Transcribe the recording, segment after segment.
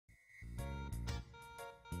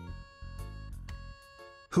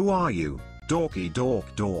Who are you, dorky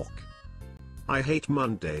dork? I hate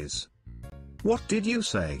Mondays. What did you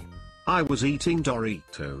say? I was eating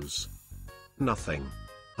Doritos. Nothing.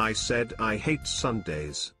 I said I hate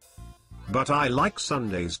Sundays. But I like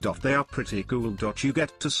Sundays. They are pretty cool. You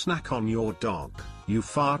get to snack on your dog, you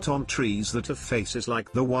fart on trees that have faces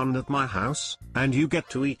like the one at my house, and you get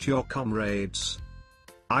to eat your comrades.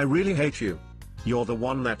 I really hate you. You're the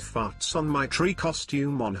one that farts on my tree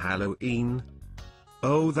costume on Halloween.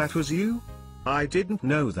 Oh, that was you? I didn't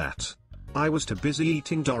know that. I was too busy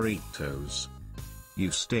eating Doritos. You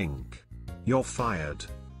stink. You're fired.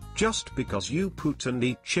 Just because you poot and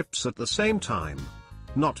eat chips at the same time.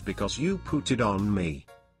 Not because you pooted on me.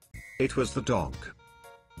 It was the dog.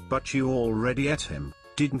 But you already ate him,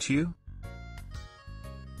 didn't you?